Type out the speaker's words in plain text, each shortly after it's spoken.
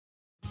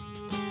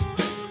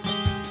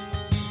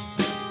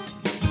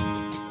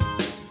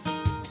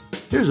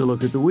Here's a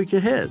look at the week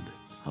ahead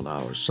on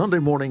our Sunday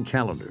morning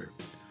calendar.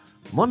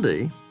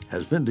 Monday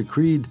has been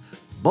decreed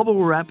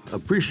Bubble Wrap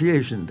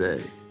Appreciation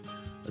Day,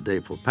 a day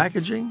for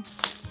packaging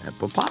and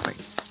for popping.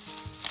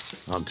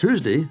 On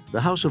Tuesday, the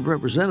House of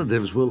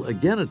Representatives will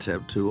again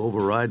attempt to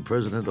override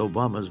President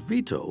Obama's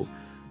veto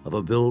of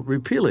a bill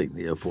repealing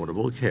the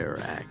Affordable Care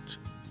Act.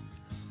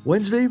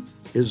 Wednesday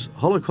is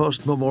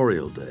Holocaust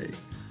Memorial Day,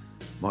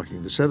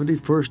 marking the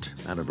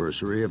 71st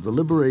anniversary of the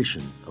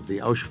liberation of the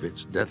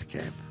Auschwitz death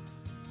camp.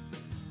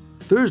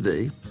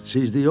 Thursday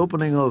sees the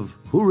opening of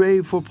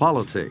Hooray for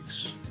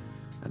Politics,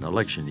 an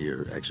election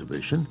year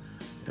exhibition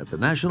at the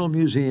National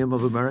Museum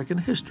of American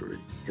History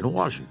in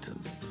Washington.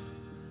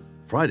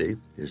 Friday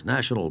is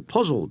National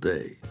Puzzle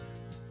Day,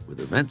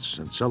 with events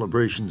and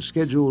celebrations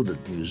scheduled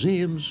at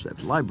museums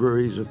and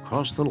libraries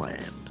across the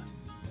land.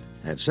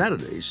 And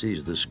Saturday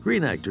sees the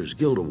Screen Actors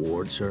Guild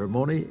Award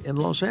ceremony in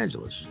Los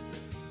Angeles,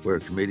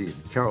 where comedian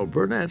Carol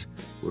Burnett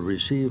will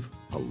receive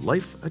a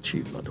Life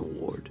Achievement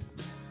Award.